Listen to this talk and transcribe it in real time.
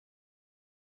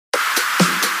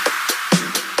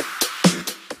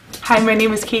Hi, my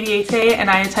name is Katie Ate and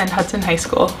I attend Hudson High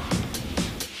School.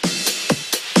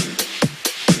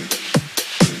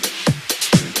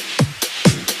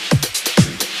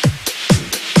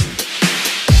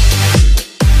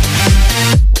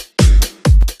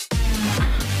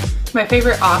 My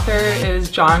favorite author is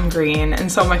John Green,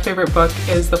 and so my favorite book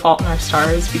is The Fault in Our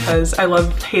Stars because I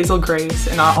love Hazel Grace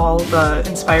and all the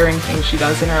inspiring things she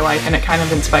does in her life, and it kind of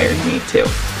inspired me too.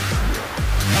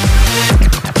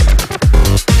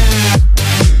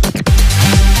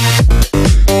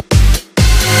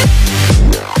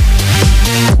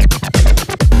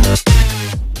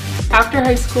 After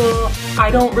high school, I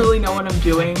don't really know what I'm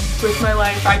doing with my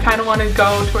life. I kind of want to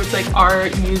go towards like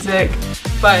art, music,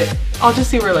 but I'll just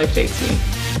see where life takes me.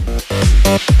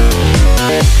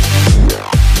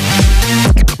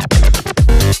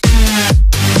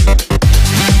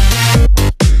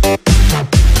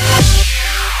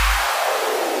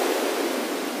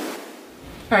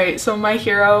 Alright, so my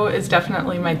hero is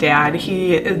definitely my dad.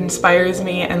 He inspires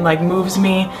me and like moves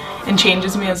me and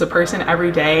changes me as a person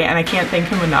every day, and I can't thank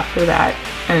him enough for that.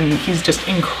 And he's just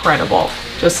incredible,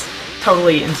 just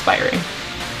totally inspiring.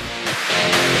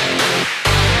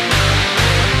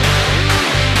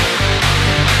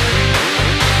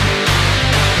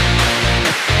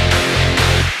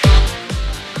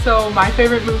 So my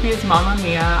favorite movie is Mamma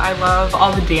Mia. I love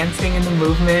all the dancing and the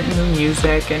movement and the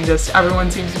music, and just everyone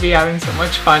seems to be having so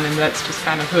much fun, and that's just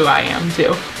kind of who I am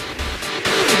too.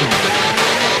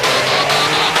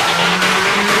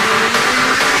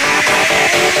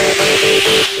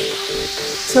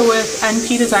 So with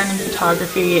NP Design and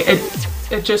Photography, it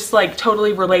just like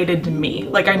totally related to me.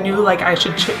 Like I knew like I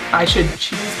should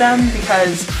choose them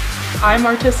because I'm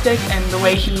artistic, and the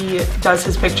way he does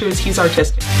his pictures, he's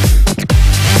artistic.